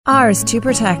Ours to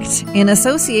Protect, in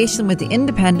association with the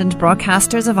Independent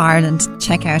Broadcasters of Ireland.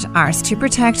 Check out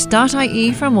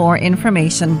ourstoprotect.ie for more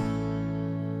information.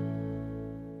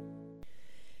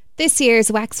 This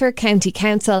year's Wexford County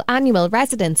Council Annual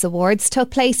Residents Awards took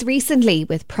place recently,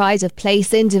 with pride of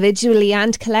place individually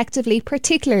and collectively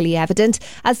particularly evident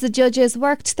as the judges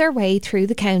worked their way through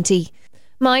the county.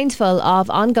 Mindful of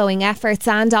ongoing efforts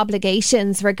and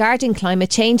obligations regarding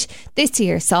climate change, this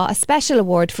year saw a special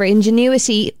award for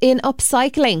ingenuity in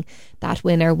upcycling. That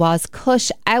winner was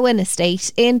Abhainn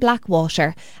Estate in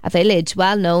Blackwater, a village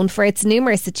well known for its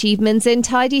numerous achievements in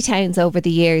tidy towns over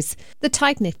the years. The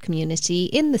tight-knit community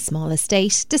in the small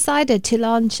estate decided to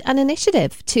launch an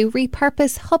initiative to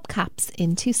repurpose hubcaps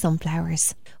into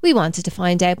sunflowers. We wanted to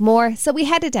find out more, so we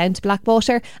headed down to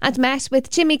Blackwater and met with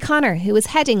Jimmy Connor, who is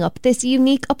heading up this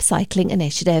unique upcycling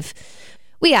initiative.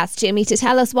 We asked Jimmy to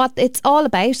tell us what it's all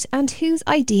about and whose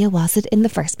idea was it in the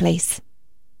first place.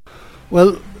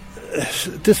 Well,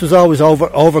 this was always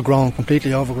overgrown,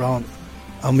 completely overgrown.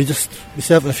 And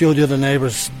myself and a few of the other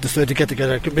neighbours decided to get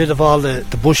together, get rid of all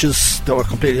the bushes that were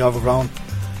completely overgrown.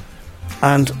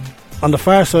 And on the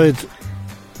far side,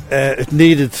 it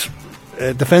needed...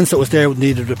 the fence that was there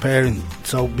needed repairing,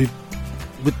 so with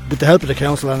the help of the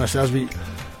council and ourselves, we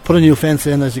put a new fence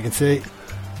in, as you can see.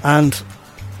 And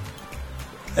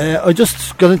I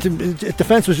just got into the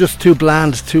fence was just too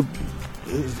bland,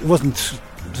 it wasn't.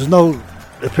 There's no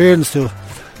appearance to it.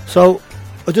 So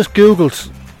I just googled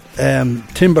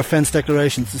timber fence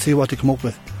decorations to see what they come up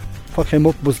with. What came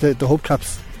up was the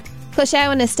hubcaps.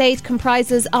 Abhainn Estate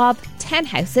comprises of 10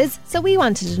 houses, so we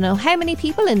wanted to know how many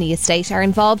people in the estate are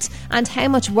involved and how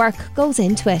much work goes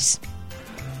into it.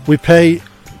 We pay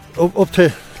up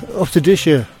to this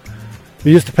year.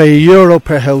 We used to pay €1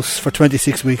 per house for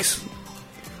 26 weeks,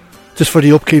 just for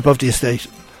the upkeep of the estate,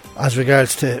 as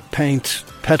regards to paint,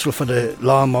 petrol for the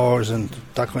lawnmowers and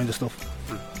that kind of stuff.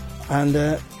 And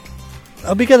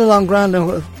we get along grand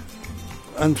now,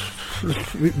 and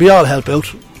we all help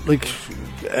out. Like.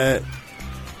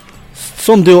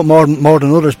 Some do it more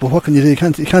than others, but what can you do? You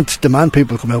can't demand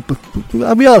people come out, but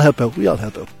we all help out.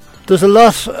 There's a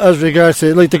lot as regards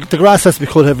to, like, the grass has to be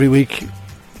cut every week,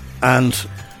 and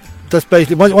that's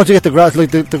basically, once you get the grass,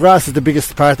 like the grass is the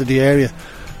biggest part of the area,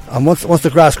 and once the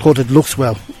grass cut, it looks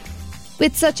well.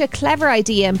 With such a clever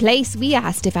idea in place, we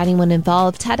asked if anyone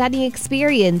involved had any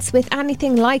experience with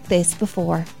anything like this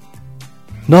before.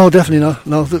 No, definitely not.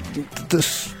 No,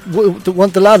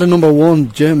 the lad in number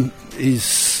 1, Jim,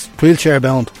 he's wheelchair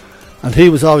bound, and he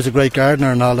was always a great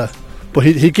gardener and all that. But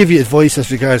he'd give you advice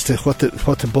as regards to what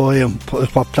to buy and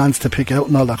what plants to pick out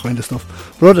and all that kind of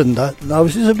stuff. But other than that, no, we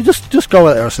just go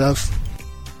at it ourselves.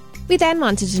 We then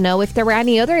wanted to know if there were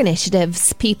any other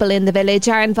initiatives people in the village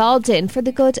are involved in for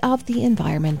the good of the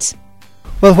environment.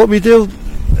 Well, what we do,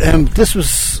 this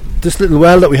little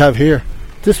well that we have here.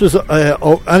 This was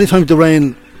anytime the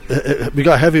rain, we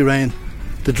got heavy rain,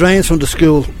 the drains from the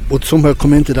school would somehow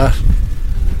come into that,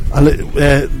 and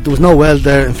there was no well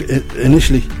there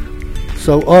initially,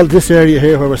 so all this area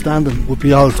here where we're standing would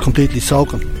be all completely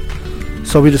soaking.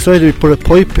 So we decided we'd put a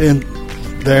pipe in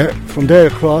there, from there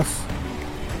across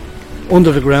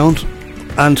under the ground,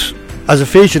 and as a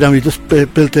feature then we just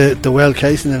built the well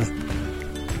casing in it,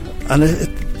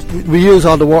 and we use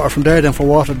all the water from there then for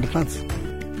watering the plants.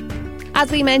 As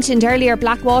we mentioned earlier,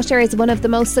 Blackwater is one of the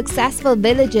most successful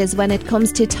villages when it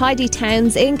comes to tidy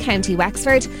towns in County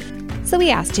Wexford. So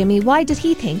we asked Jimmy, why did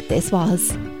he think this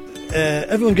was?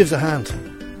 Everyone gives a hand,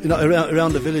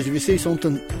 around the village. If you see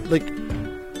something, like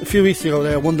a few weeks ago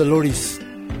there, one of the lorries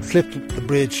slipped the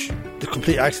bridge, the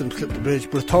complete accident slipped the bridge,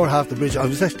 but it tore half the bridge. It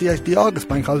was actually the August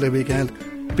bank holiday weekend,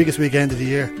 biggest weekend of the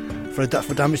year, for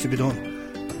damage to be done.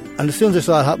 And as soon as I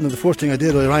saw it happening, the first thing I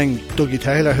did, I rang Dougie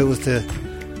Taylor, who was the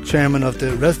chairman of the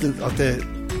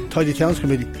Tidy Towns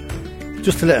Committee,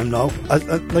 just to let him know.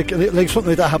 Like something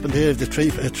like that happened here, if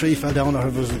a tree fell down or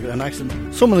if there was an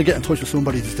accident, someone will get in touch with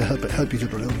somebody just to help each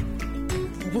other out.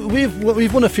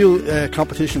 We've won a few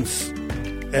competitions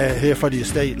here for the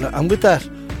estate, and with that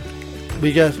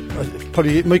we get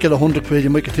you might get £100, you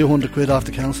might get £200 off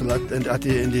the council in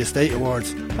the estate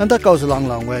awards, and that goes a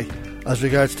long way as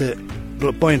regards to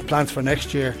buying plants for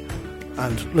next year.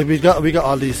 And like we got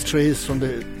all these trees from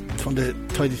the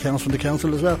tidy towns from the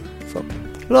council as well, so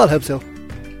it all helps out.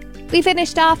 We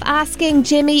finished off asking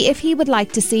Jimmy if he would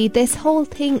like to see this whole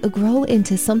thing grow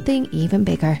into something even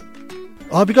bigger.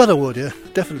 Oh, we got it would, yeah,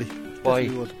 definitely. Why?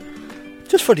 Definitely would.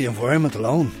 Just for the environment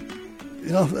alone,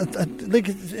 like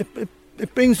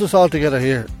it brings us all together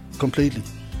here completely,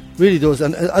 really does.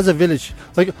 And as a village,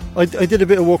 like I did a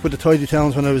bit of work with the tidy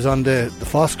towns when I was on the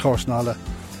FOSS course and all that.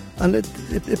 And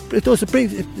it does.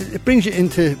 It brings you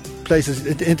into places,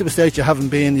 into a state you haven't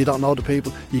been. You don't know the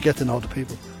people. You get to know the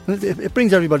people. And it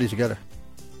brings everybody together.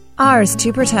 Ours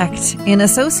to Protect, in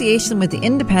association with the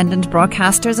Independent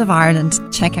Broadcasters of Ireland.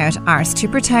 Check out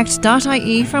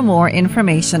ars2protect.ie for more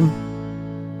information.